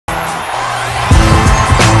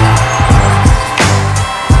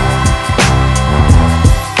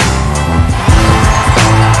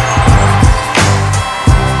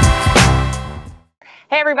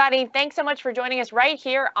everybody. Thanks so much for joining us right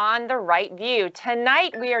here on The Right View.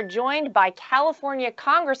 Tonight, we are joined by California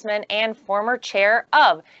Congressman and former chair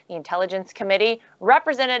of the Intelligence Committee,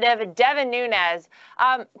 Representative Devin Nunes.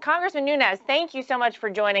 Congressman Nunes, thank you so much for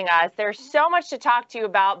joining us. There's so much to talk to you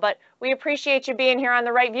about, but we appreciate you being here on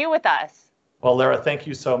The Right View with us. Well, Lara, thank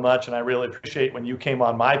you so much. And I really appreciate when you came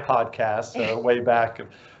on my podcast way back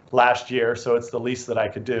last year. So it's the least that I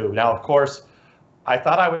could do. Now, of course, I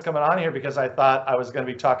thought I was coming on here because I thought I was going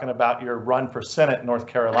to be talking about your run for Senate in North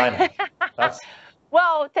Carolina.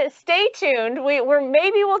 Well, stay tuned.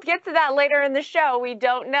 Maybe we'll get to that later in the show. We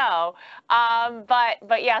don't know.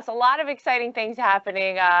 But yes, a lot of exciting things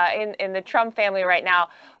happening in the Trump family right now.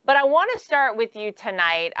 But I want to start with you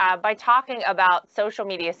tonight by talking about social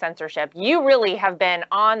media censorship. You really have been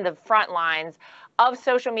on the front lines of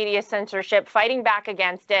social media censorship, fighting back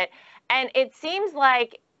against it. And it seems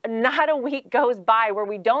like not a week goes by where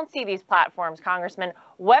we don't see these platforms, Congressman,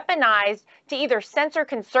 weaponized to either censor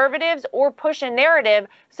conservatives or push a narrative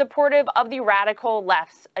supportive of the radical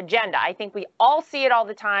left's agenda. I think we all see it all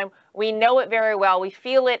the time. We know it very well. We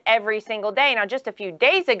feel it every single day. Now, just a few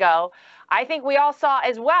days ago, I think we all saw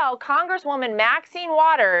as well Congresswoman Maxine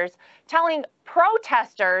Waters telling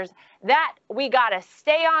protesters that we got to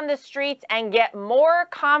stay on the streets and get more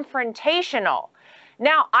confrontational.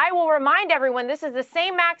 Now, I will remind everyone, this is the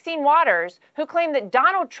same Maxine Waters who claimed that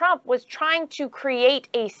Donald Trump was trying to create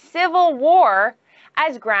a civil war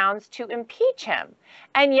as grounds to impeach him.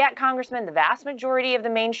 And yet, Congressman, the vast majority of the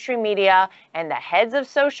mainstream media and the heads of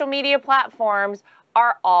social media platforms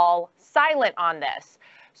are all silent on this.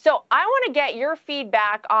 So I want to get your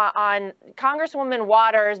feedback on Congresswoman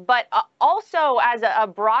Waters, but also as a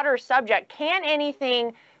broader subject, can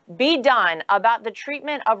anything be done about the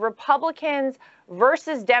treatment of Republicans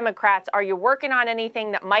versus Democrats? Are you working on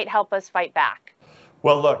anything that might help us fight back?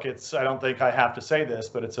 Well, look, I don't think I have to say this,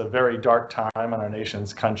 but it's a very dark time in our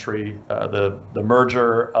nation's country. The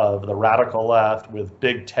merger of the radical left with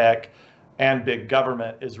big tech and big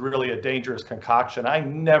government is really a dangerous concoction. I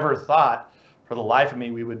never thought for the life of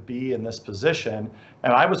me we would be in this position.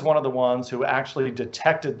 And I was one of the ones who actually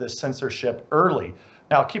detected this censorship early.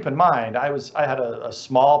 Now, keep in mind, I had a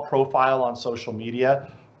small profile on social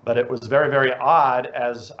media, but it was very, very odd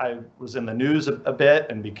as I was in the news a bit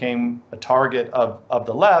and became a target of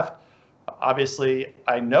the left. Obviously,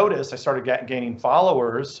 I started gaining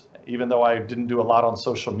followers, even though I didn't do a lot on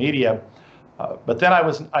social media. But then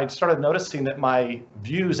I started noticing that my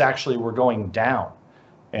views actually were going down.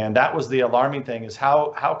 And that was the alarming thing, is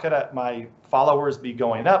how could my followers be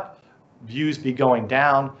going up, views be going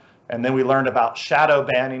down? And then we learned about shadow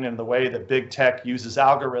banning and the way that big tech uses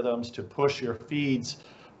algorithms to push your feeds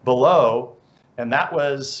below. And that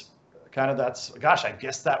was I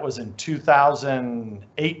guess that was in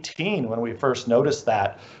 2018 when we first noticed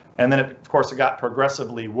that. And then, of course, it got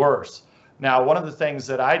progressively worse. Now, one of the things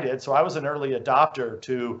that I did, so I was an early adopter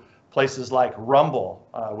to places like Rumble,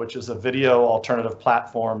 which is a video alternative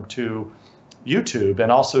platform to YouTube,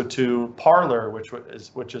 and also to Parler, which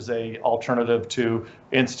is a alternative to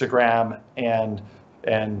Instagram and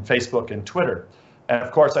Facebook and Twitter. And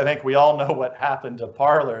of course, I think we all know what happened to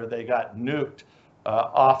Parler. They got nuked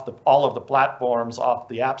off all of the platforms, off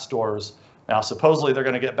the app stores. Now, supposedly they're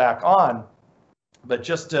going to get back on, but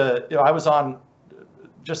I was on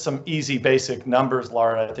just some easy basic numbers,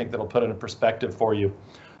 Lara, I think that'll put it in perspective for you.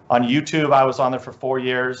 On YouTube, I was on there for 4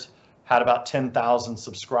 years, had about 10,000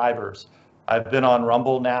 subscribers. I've been on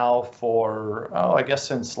Rumble now for, I guess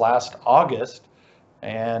since last August,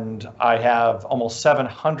 and I have almost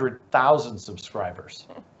 700,000 subscribers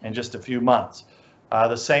in just a few months.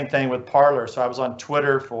 The same thing with Parler. So I was on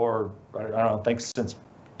Twitter for, I think since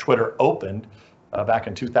Twitter opened back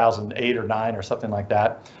in 2008 or 9 or something like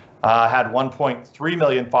that. Had 1.3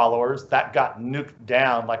 million followers. That got nuked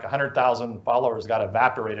down, like 100,000 followers got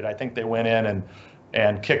evaporated. I think they went in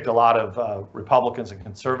and kicked a lot of Republicans and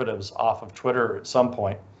conservatives off of Twitter at some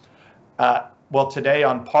point. Well, today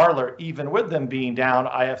on Parler, even with them being down,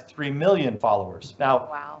 I have 3 million followers. Now,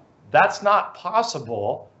 wow. That's not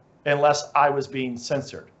possible unless I was being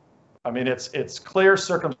censored. I mean, it's clear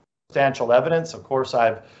circumstantial evidence. Of course,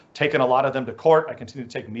 I've taken a lot of them to court. I continue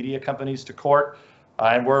to take media companies to court,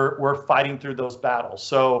 and we're fighting through those battles.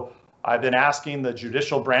 So I've been asking the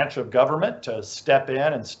judicial branch of government to step in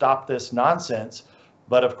and stop this nonsense.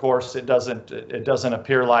 But of course, it doesn't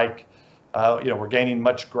appear like we're gaining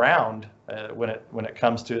much ground when it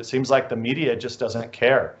comes to. It seems like the media just doesn't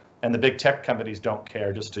care, and the big tech companies don't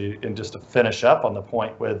care. Just to finish up on the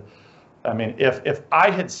point with, I mean, if I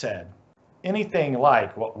had said anything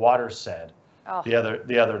like what Waters said the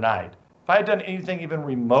other night, if I had done anything even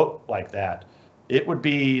remote like that, it would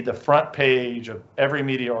be the front page of every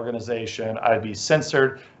media organization. I'd be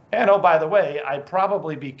censored. And oh, by the way, I'd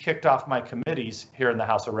probably be kicked off my committees here in the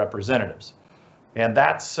House of Representatives. And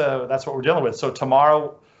that's what we're dealing with. So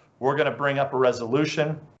tomorrow, we're going to bring up a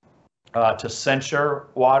resolution to censure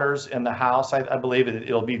Waters in the House. I believe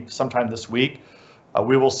it'll be sometime this week.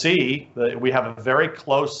 We will see that we have a very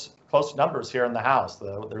close numbers here in the House.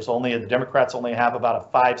 The Democrats only have about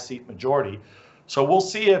a 5-seat majority. So we'll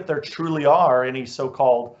see if there truly are any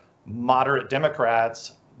so-called moderate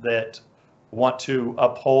Democrats that want to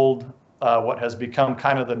uphold what has become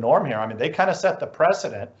kind of the norm here. I mean, they kind of set the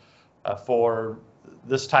precedent for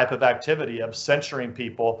this type of activity of censoring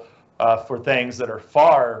people for things that are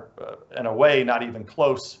far and away not even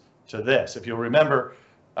close to this. If you'll remember,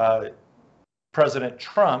 President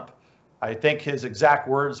Trump, I think his exact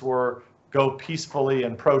words were, "Go peacefully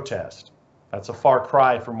and protest." That's a far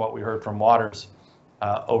cry from what we heard from Waters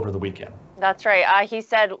over the weekend. That's right. He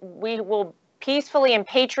said, "We will peacefully and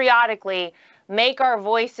patriotically make our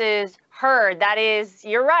voices heard." That is,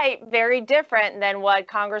 you're right, very different than what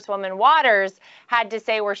Congresswoman Waters had to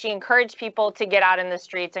say, where she encouraged people to get out in the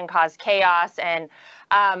streets and cause chaos. And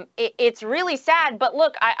it's really sad. But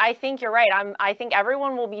look, I think you're right. I think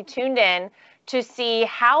everyone will be tuned in to see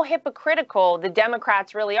how hypocritical the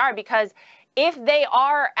Democrats really are, because if they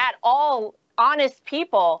are at all honest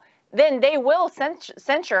people, then they will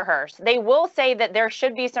censure her. They will say that there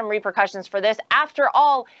should be some repercussions for this. After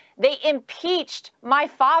all, they impeached my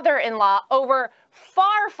father-in-law over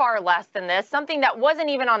far, far less than this, something that wasn't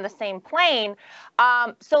even on the same plane.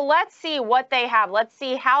 So let's see what they have. Let's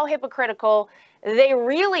see how hypocritical they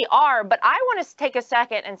really are. But I want to take a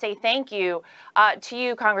second and say thank you to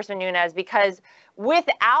you, Congressman Nunes, because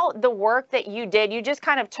without the work that you did, you just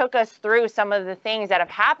kind of took us through some of the things that have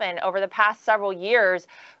happened over the past several years,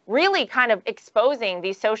 really kind of exposing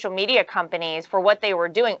these social media companies for what they were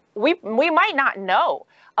doing. We might not know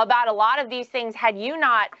about a lot of these things had you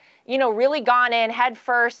not, really gone in head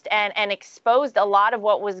first and exposed a lot of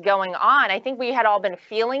what was going on. I think we had all been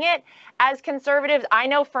feeling it as conservatives. I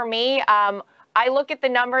know for me, I look at the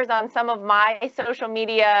numbers on some of my social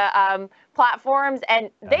media platforms, and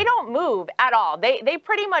they don't move at all. They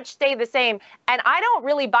pretty much stay the same. And I don't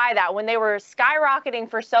really buy that. When they were skyrocketing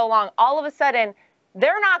for so long, all of a sudden,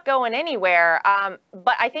 they're not going anywhere.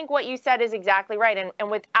 But I think what you said is exactly right. And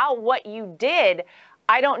without what you did,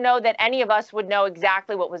 I don't know that any of us would know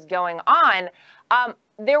exactly what was going on.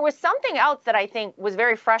 There was something else that I think was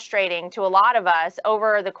very frustrating to a lot of us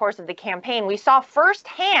over the course of the campaign. We saw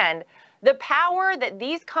firsthand the power that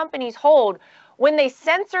these companies hold when they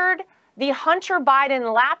censored the Hunter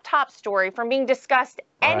Biden laptop story from being discussed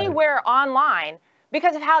anywhere online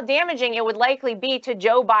because of how damaging it would likely be to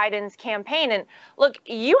Joe Biden's campaign. And look,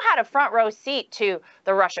 you had a front row seat to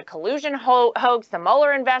the Russia collusion hoax, the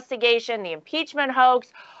Mueller investigation, the impeachment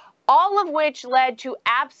hoax, all of which led to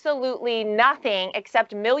absolutely nothing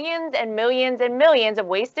except millions and millions and millions of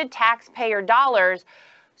wasted taxpayer dollars.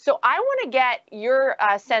 So I want to get your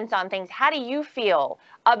sense on things. How do you feel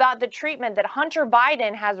about the treatment that Hunter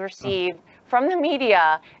Biden has received from the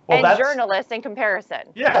media and journalists in comparison?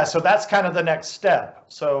 Yeah, so that's kind of the next step.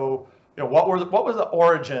 So, what were the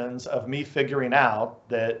origins of me figuring out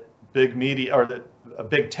that big media or that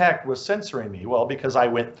big tech was censoring me? Well, because I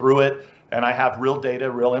went through it and I have real data,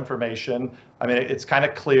 real information. I mean, it's kind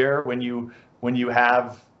of clear when you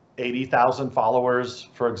have 80,000 followers,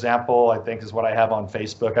 for example, I think is what I have on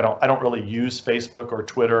Facebook. I don't really use Facebook or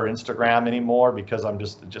Twitter or Instagram anymore because I'm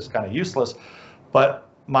just kind of useless. But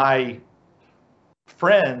my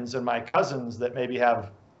friends and my cousins that maybe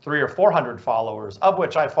have 300 or 400 followers, of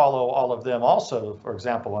which I follow all of them also, for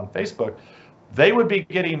example, on Facebook, they would be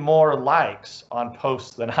getting more likes on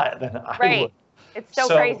posts than I would. It's so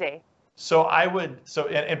crazy. So I would,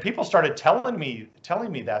 and people started telling me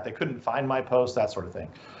that they couldn't find my post, that sort of thing.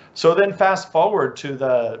 So then fast forward to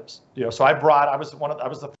so I was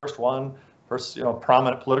the first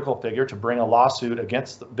prominent political figure to bring a lawsuit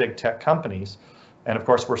against the big tech companies. And of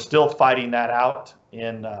course, we're still fighting that out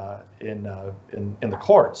in the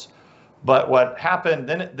courts. But what happened,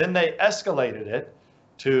 then they escalated it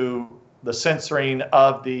to the censoring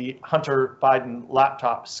of the Hunter Biden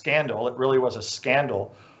laptop scandal. It really was a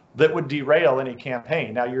scandal that would derail any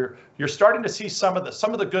campaign. Now you're starting to see some of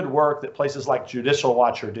the good work that places like Judicial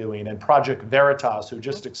Watch are doing, and Project Veritas, who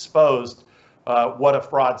just exposed what a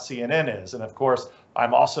fraud CNN is. And of course,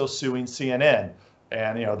 I'm also suing CNN,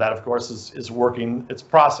 and that of course is working its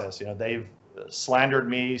process. They've slandered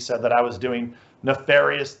me, said that I was doing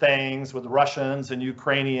nefarious things with Russians and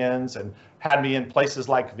Ukrainians, and had me in places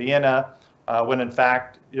like Vienna, when in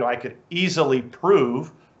fact I could easily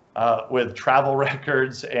prove with travel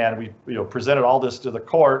records, and we presented all this to the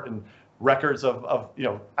court, and records of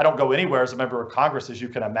I don't go anywhere as a member of Congress, as you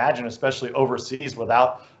can imagine, especially overseas,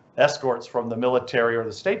 without escorts from the military or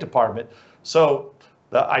the State Department. So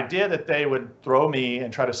the idea that they would throw me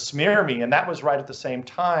and try to smear me, and that was right at the same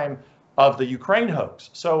time of the Ukraine hoax.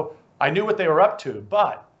 So I knew what they were up to,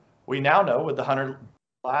 but we now know with the Hunter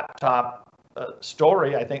laptop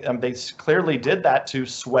story, I think they clearly did that to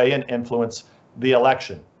sway and influence the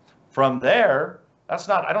election. From there,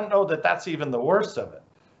 I don't know that that's even the worst of it.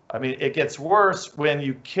 I mean, it gets worse when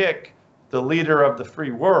you kick the leader of the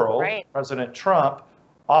free world, right, President Trump,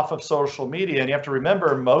 off of social media. And you have to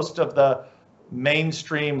remember, most of the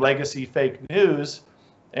mainstream legacy fake news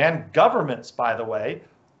and governments, by the way,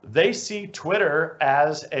 they see Twitter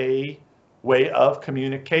as a way of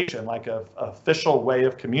communication, like an official way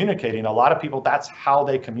of communicating. A lot of people, that's how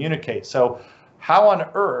they communicate. So how on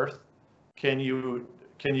earth can you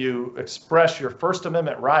express your First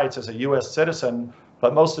Amendment rights as a U.S. citizen,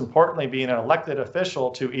 but most importantly, being an elected official,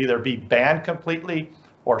 to either be banned completely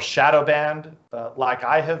or shadow banned, like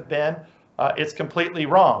I have been? It's completely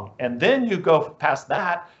wrong. And then you go past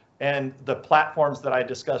that, and the platforms that I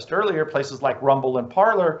discussed earlier, places like Rumble and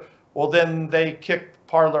Parler, well, then they kick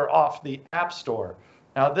Parler off the App Store.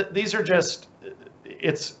 Now, these are just,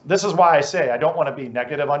 this is why I say I don't want to be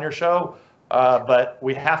negative on your show, but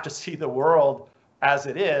we have to see the world as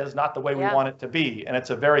it is, not the way we want it to be. And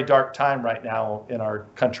it's a very dark time right now in our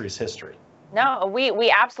country's history. No,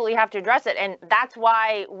 we absolutely have to address it. And that's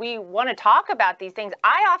why we want to talk about these things.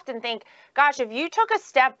 I often think, gosh, if you took a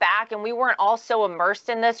step back and we weren't all so immersed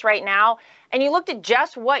in this right now, and you looked at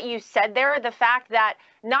just what you said there, the fact that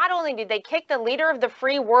not only did they kick the leader of the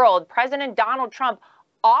free world, President Donald Trump,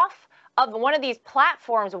 off of one of these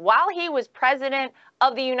platforms while he was president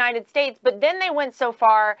of the United States, but then they went so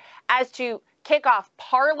far as to kick off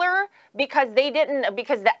Parler because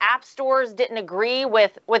the app stores didn't agree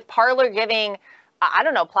with Parler giving, I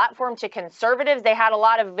don't know, platform to conservatives. They had a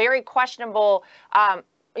lot of very questionable,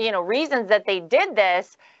 reasons that they did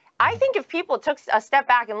this. I think if people took a step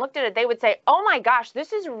back and looked at it, they would say, oh my gosh,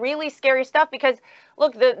 this is really scary stuff, because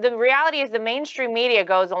look, the reality is the mainstream media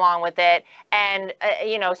goes along with it. And,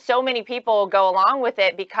 so many people go along with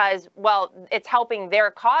it because, well, it's helping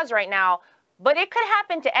their cause right now. But it could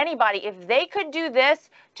happen to anybody. If they could do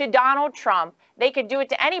this to Donald Trump, they could do it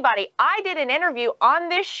to anybody. I did an interview on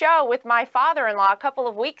this show with my father-in-law a couple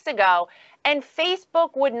of weeks ago, and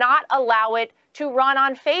Facebook would not allow it to run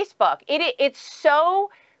on Facebook. It's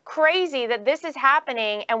so crazy that this is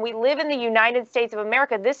happening, and we live in the United States of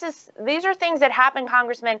America. These are things that happen,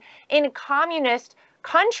 Congressman, in communist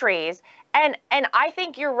countries. And I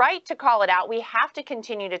think you're right to call it out. We have to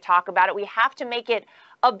continue to talk about it. We have to make it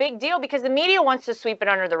a big deal, because the media wants to sweep it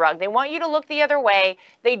under the rug. They want you to look the other way.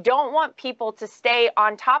 They don't want people to stay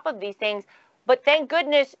on top of these things. But thank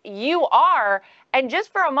goodness you are. And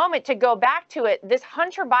just for a moment to go back to it, this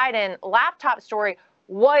Hunter Biden laptop story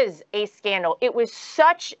was a scandal. It was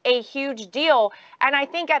such a huge deal. And I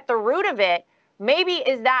think at the root of it, maybe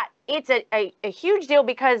is that it's a huge deal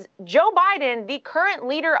because Joe Biden, the current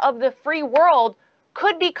leader of the free world,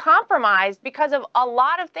 could be compromised because of a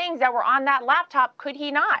lot of things that were on that laptop, could he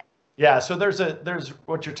not? Yeah, so there's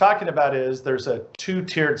what you're talking about is there's a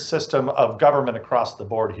two-tiered system of government across the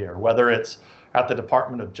board here, whether it's at the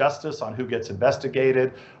Department of Justice on who gets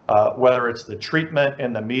investigated, whether it's the treatment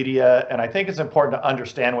in the media. And I think it's important to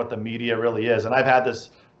understand what the media really is. And I've had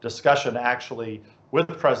this discussion actually with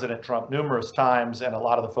President Trump numerous times and a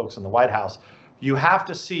lot of the folks in the White House. You have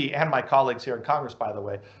to see, and my colleagues here in Congress, by the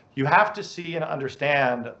way, you have to see and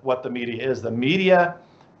understand what the media is. The media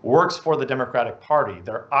works for the Democratic Party.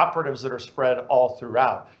 They're operatives that are spread all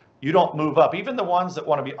throughout. You don't move up. Even the ones that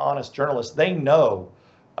want to be honest journalists, they know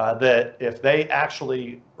that if they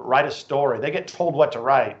actually write a story, they get told what to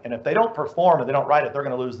write. And if they don't perform and they don't write it, they're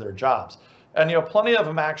going to lose their jobs. And plenty of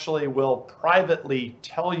them actually will privately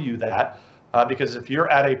tell you that because if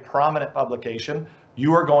you're at a prominent publication,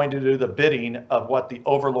 you are going to do the bidding of what the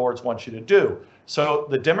overlords want you to do. So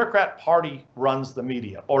the Democrat Party runs the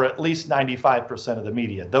media, or at least 95% of the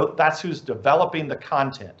media. That's who's developing the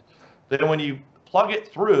content. Then when you plug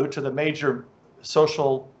it through to the major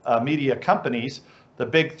social media companies, the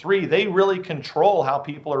big three, they really control how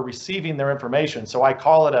people are receiving their information. So I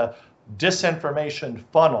call it a disinformation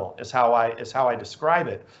funnel is how I describe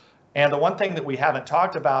it. And the one thing that we haven't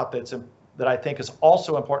talked about that I think is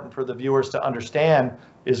also important for the viewers to understand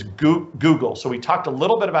is Google. So we talked a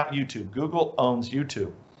little bit about YouTube. Google owns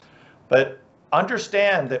YouTube. But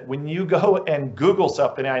understand that when you go and Google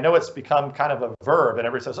something, I know it's become kind of a verb and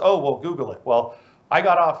everybody says, oh, well, Google it. Well, I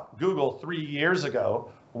got off Google 3 years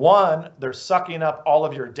ago One, they're sucking up all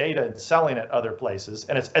of your data and selling it other places,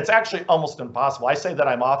 and it's actually almost impossible. I say that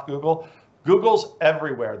I'm off Google. Google's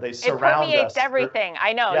everywhere. They surround us. It permeates everything.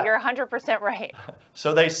 I know, yeah. You're 100% right.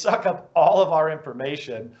 So they suck up all of our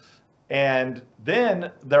information, and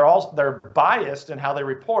then they're biased in how they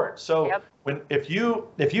report. So Yep.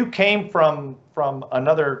 if you came from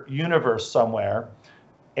another universe somewhere,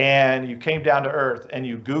 and you came down to Earth and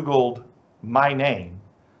you Googled my name,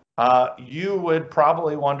 you would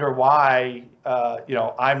probably wonder why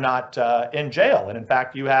I'm not in jail. And in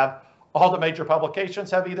fact, you have all the major publications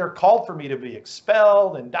have either called for me to be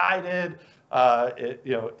expelled, indicted,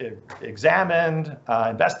 examined,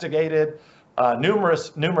 investigated,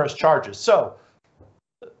 numerous charges. So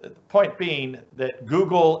the point being that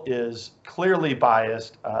Google is clearly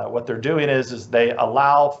biased. What they're doing is they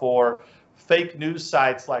allow for fake news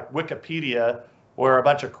sites like Wikipedia, where a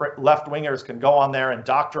bunch of left-wingers can go on there and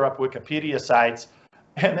doctor up Wikipedia sites,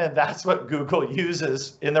 and then that's what Google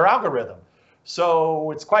uses in their algorithm.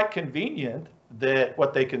 So it's quite convenient that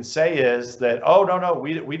what they can say is that, oh, no,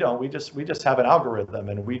 we don't. We just have an algorithm,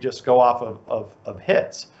 and we just go off of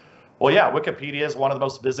hits. Well, yeah, Wikipedia is one of the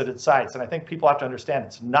most visited sites, and I think people have to understand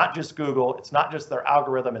it's not just Google, it's not just their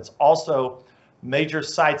algorithm, it's also major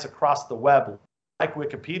sites across the web like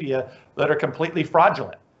Wikipedia that are completely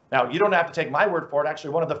fraudulent. Now, you don't have to take my word for it.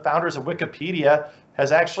 Actually, one of the founders of Wikipedia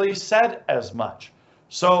has actually said as much.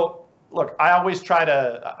 So, look, I always try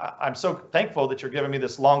to, I'm so thankful that you're giving me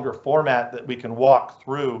this longer format that we can walk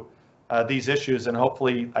through these issues. And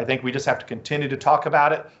hopefully, I think we just have to continue to talk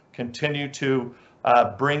about it, continue to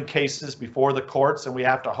bring cases before the courts, and we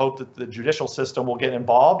have to hope that the judicial system will get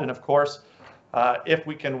involved. And of course, if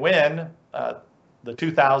we can win the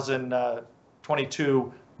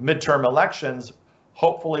 2022 midterm elections,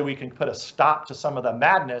 hopefully we can put a stop to some of the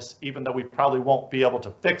madness, even though we probably won't be able to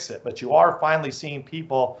fix it. But you are finally seeing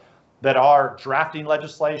people that are drafting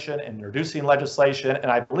legislation and introducing legislation.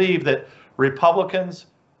 And I believe that Republicans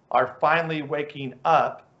are finally waking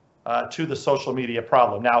up to the social media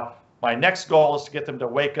problem. Now, my next goal is to get them to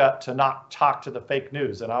wake up to not talk to the fake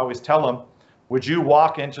news. And I always tell them, would you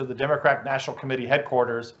walk into the Democratic National Committee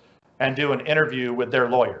headquarters and do an interview with their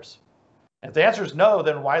lawyers? If the answer is no,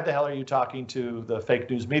 then why the hell are you talking to the fake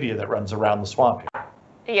news media that runs around the swamp here?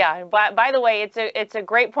 Yeah, by the way, it's a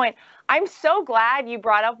great point. I'm so glad you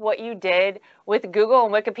brought up what you did with Google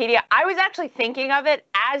and Wikipedia. I was actually thinking of it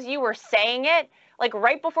as you were saying it, like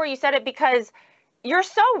right before you said it, because you're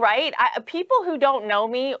so right. People who don't know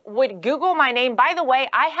me would Google my name. By the way,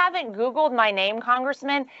 I haven't Googled my name,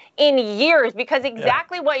 Congressman, in years, because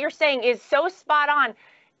exactly what you're saying is so spot on.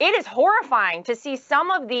 It is horrifying to see some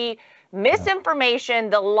of the misinformation,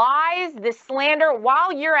 the lies, the slander.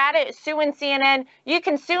 While you're at it suing CNN, you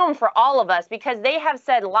can sue them for all of us, because they have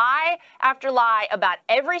said lie after lie about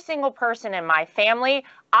every single person in my family.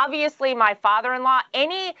 Obviously, my father-in-law,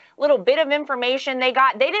 any little bit of information they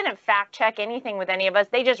got, they didn't fact check anything with any of us.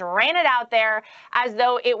 They just ran it out there as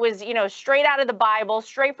though it was, straight out of the Bible,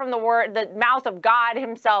 straight from the mouth of God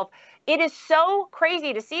himself. It is so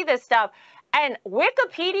crazy to see this stuff. And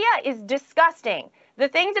Wikipedia is disgusting. The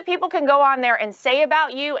things that people can go on there and say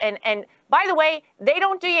about you, and by the way, they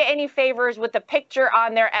don't do you any favors with the picture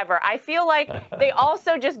on there ever. I feel like they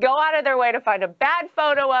also just go out of their way to find a bad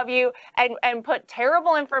photo of you and put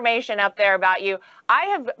terrible information up there about you. I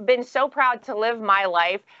have been so proud to live my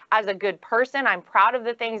life as a good person. I'm proud of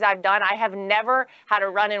the things I've done. I have never had a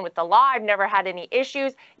run-in with the law. I've never had any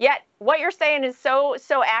issues. Yet what you're saying is so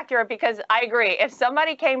accurate, because I agree. If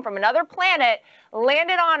somebody came from another planet,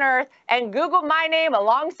 landed on Earth, and Googled my name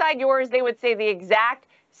alongside yours, they would say the exact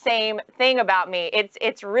same thing about me.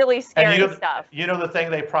 It's really scary stuff. The thing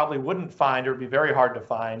they probably wouldn't find, or would be very hard to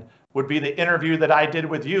find, would be the interview that I did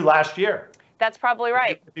with you last year. That's probably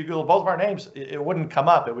right. If you Google both of our names, it wouldn't come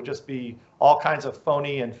up. It would just be all kinds of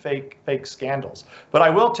phony and fake scandals. But I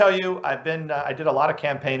will tell you, I did a lot of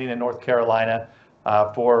campaigning in North Carolina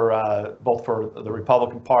for both for the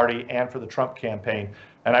Republican Party and for the Trump campaign.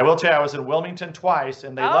 And I will tell you, I was in Wilmington twice,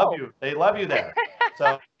 and they love you. They love you there.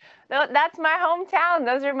 So. That's my hometown.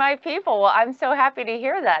 Those are my people. Well, I'm so happy to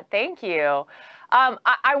hear that. Thank you.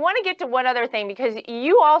 I want to get to one other thing, because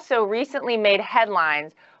you also recently made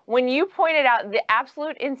headlines when you pointed out the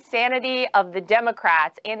absolute insanity of the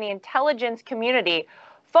Democrats and the intelligence community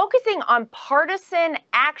focusing on partisan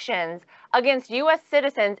actions against U.S.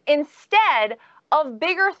 citizens instead of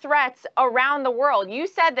bigger threats around the world. You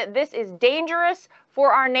said that this is dangerous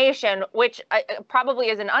for our nation, which probably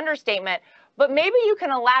is an understatement. But maybe you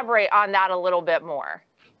can elaborate on that a little bit more.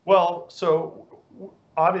 Well, so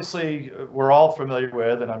obviously we're all familiar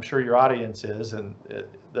with, and I'm sure your audience is, and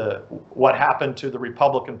what happened to the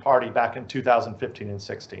Republican Party back in 2015 and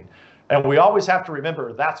 16. And we always have to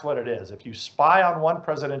remember that's what it is. If you spy on one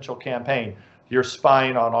presidential campaign, you're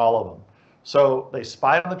spying on all of them. So they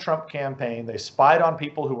spied on the Trump campaign. They spied on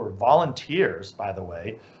people who were volunteers, by the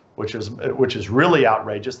way, which is really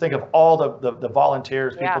outrageous. Think of all the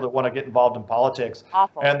volunteers, people that want to get involved in politics.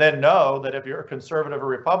 Awful. And then know that if you're a conservative or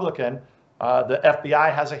Republican, the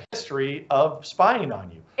FBI has a history of spying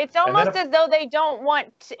on you. It's almost as though they don't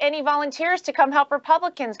want any volunteers to come help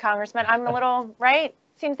Republicans, Congressman. I'm a little, right?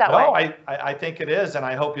 Seems that way. No, I think it is. And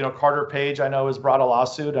I hope, Carter Page, I know, has brought a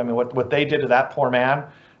lawsuit. I mean, what they did to that poor man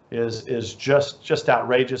is just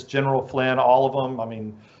outrageous. General Flynn, all of them. I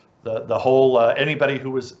mean, the whole, anybody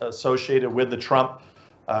who was associated with the Trump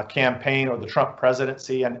campaign or the Trump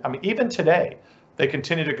presidency. And I mean, even today, they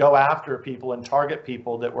continue to go after people and target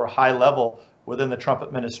people that were high level within the Trump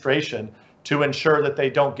administration to ensure that they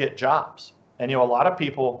don't get jobs. And, a lot of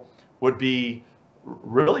people would be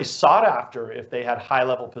really sought after if they had high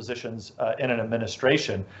level positions in an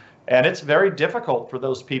administration. And it's very difficult for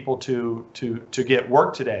those people to get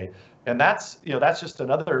work today. And that's just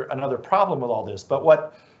another problem with all this. But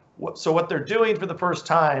what they're doing for the first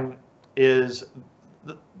time is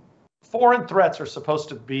foreign threats are supposed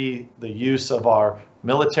to be the use of our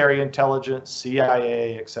military intelligence,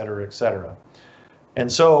 CIA, et cetera, et cetera.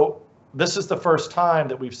 And so this is the first time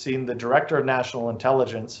that we've seen the Director of National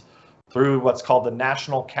Intelligence, through what's called the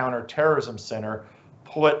National Counterterrorism Center,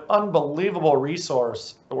 put unbelievable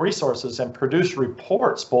resources and produce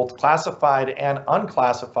reports, both classified and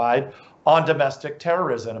unclassified, on domestic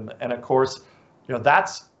terrorism. And of course,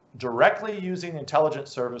 that's directly using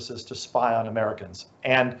intelligence services to spy on Americans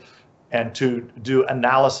and to do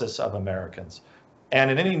analysis of Americans.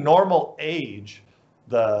 And in any normal age,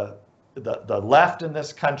 the left in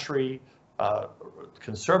this country,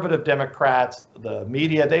 conservative Democrats, the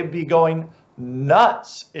media, they'd be going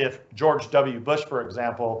nuts if George W. Bush, for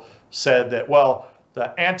example, said that, well,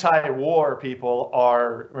 the anti-war people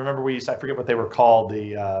are, remember I forget what they were called,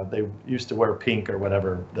 they used to wear pink or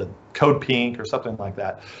whatever, the code pink or something like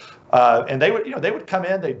that. And they would come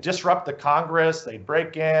in, they'd disrupt the Congress, they'd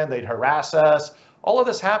break in, they'd harass us. All of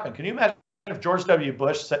this happened. Can you imagine if George W.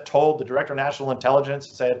 Bush told the Director of National Intelligence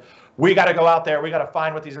and said, we got to go out there, we got to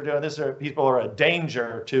find what these are doing. People are a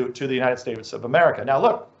danger to the United States of America. Now,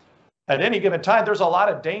 look, at any given time, there's a lot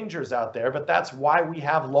of dangers out there, but that's why we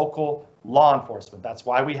have local law enforcement. That's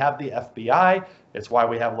why we have the FBI. It's why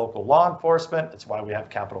we have local law enforcement. It's why we have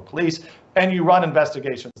Capitol Police. And you run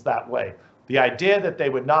investigations that way. The idea that they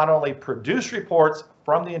would not only produce reports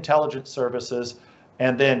from the intelligence services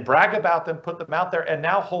and then brag about them, put them out there, and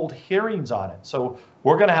now hold hearings on it. So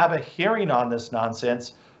we're going to have a hearing on this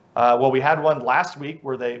nonsense. Well, we had one last week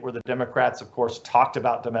where the Democrats, of course, talked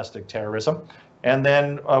about domestic terrorism. And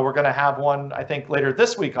then we're going to have one, I think, later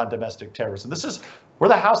this week on domestic terrorism. We're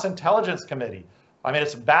the House Intelligence Committee. I mean,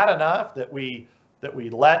 it's bad enough that we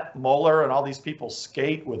let Mueller and all these people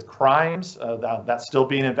skate with crimes. That's still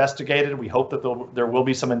being investigated. We hope that there will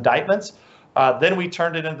be some indictments. Then we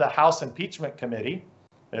turned it into the House Impeachment Committee,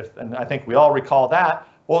 and I think we all recall that.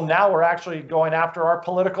 Well, now we're actually going after our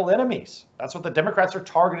political enemies. That's what the Democrats are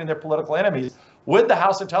targeting, their political enemies, with the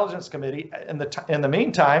House Intelligence Committee. In the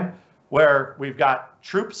meantime, where we've got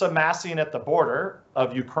troops amassing at the border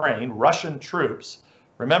of Ukraine, Russian troops.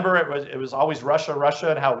 Remember, it was always Russia,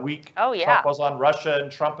 and how weak Trump was on Russia,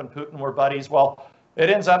 and Trump and Putin were buddies. Well, it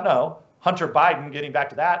ends up, no, Hunter Biden, getting back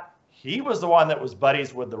to that, he was the one that was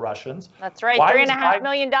buddies with the Russians. That's right, $3.5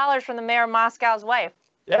 million from the mayor of Moscow's wife.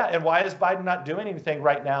 Yeah, and why is Biden not doing anything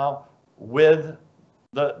right now with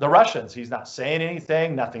the Russians? He's not saying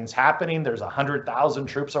anything. Nothing's happening. There's 100,000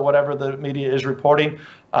 troops or whatever the media is reporting.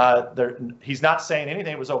 He's not saying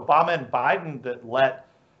anything. It was Obama and Biden that let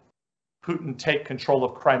Putin take control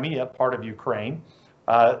of Crimea, part of Ukraine.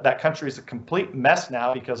 That country is a complete mess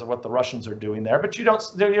now because of what the Russians are doing there. But you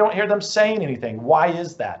don't hear them saying anything. Why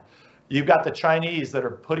is that? You've got the Chinese that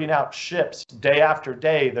are putting out ships day after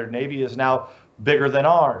day. Their Navy is now bigger than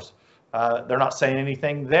ours. They're not saying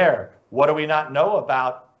anything there. What do we not know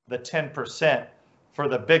about the 10% for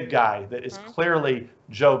the big guy that is clearly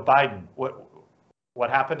Joe Biden? What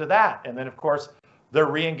happened to that? And then, of course,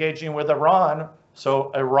 they're re-engaging with Iran.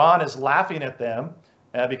 So Iran is laughing at them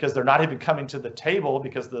because they're not even coming to the table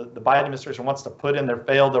because the Biden administration wants to put in their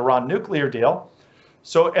failed Iran nuclear deal.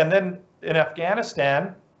 So, and then in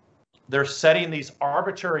Afghanistan, they're setting these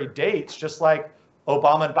arbitrary dates, just like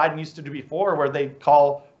Obama and Biden used to do before, where they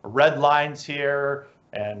call red lines here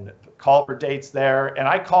and call for dates there. And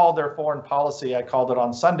I called their foreign policy, I called it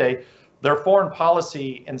on Sunday, their foreign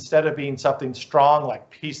policy, instead of being something strong like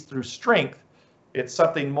peace through strength, it's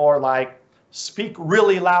something more like speak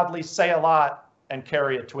really loudly, say a lot, and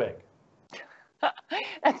carry a twig.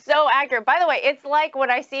 That's so accurate. By the way, it's like when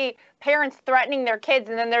I see parents threatening their kids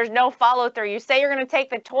and then there's no follow through. You say you're going to take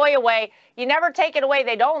the toy away. You never take it away.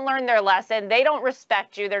 They don't learn their lesson. They don't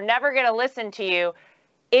respect you. They're never going to listen to you.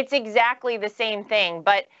 It's exactly the same thing.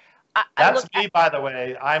 But that's me, by the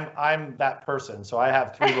way. I'm that person. So I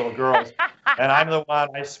have 3 little girls, and I'm the one.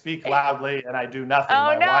 I speak loudly and I do nothing.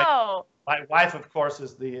 Oh, no. My wife, of course,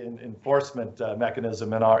 is the enforcement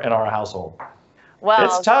mechanism in our household. Well,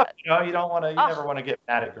 it's tough, you don't want to. You never want to get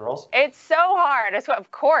mad at girls. It's so hard.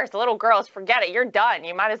 Of course, little girls, forget it. You're done.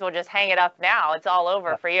 You might as well just hang it up now. It's all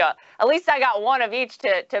over for you. At least I got one of each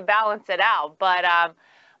to balance it out. But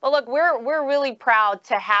look, we're really proud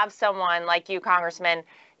to have someone like you, Congressman,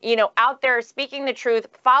 out there speaking the truth,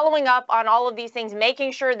 following up on all of these things,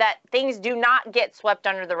 making sure that things do not get swept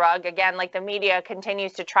under the rug. Again, like the media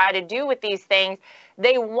continues to try to do with these things,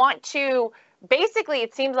 they want to. Basically,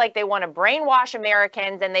 it seems like they want to brainwash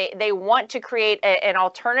Americans, and they want to create an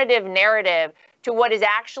alternative narrative to what is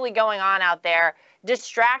actually going on out there,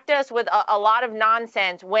 distract us with a lot of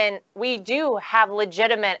nonsense when we do have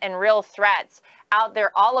legitimate and real threats out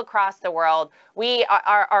there all across the world. We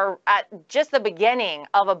are at just the beginning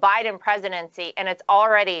of a Biden presidency, and it's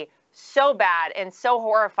already so bad and so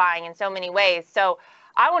horrifying in so many ways. So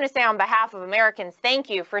I want to say on behalf of Americans, thank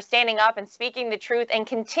you for standing up and speaking the truth and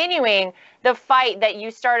continuing the fight that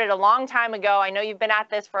you started a long time ago. I know you've been at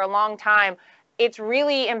this for a long time. It's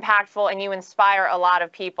really impactful, and you inspire a lot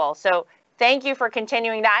of people. So thank you for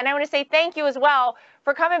continuing that. And I want to say thank you as well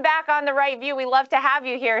for coming back on The Right View. We love to have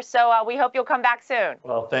you here. So we hope you'll come back soon.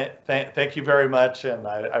 Well, thank you very much. And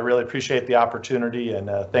I really appreciate the opportunity.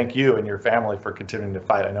 And thank you and your family for continuing to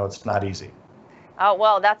fight. I know it's not easy. Oh,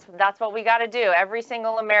 well, that's what we got to do. Every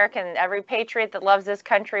single American, every patriot that loves this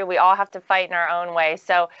country, we all have to fight in our own way.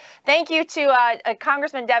 So thank you to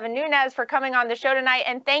Congressman Devin Nunes for coming on the show tonight.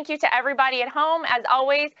 And thank you to everybody at home, as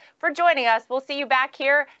always, for joining us. We'll see you back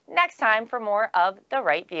here next time for more of The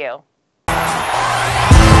Right View.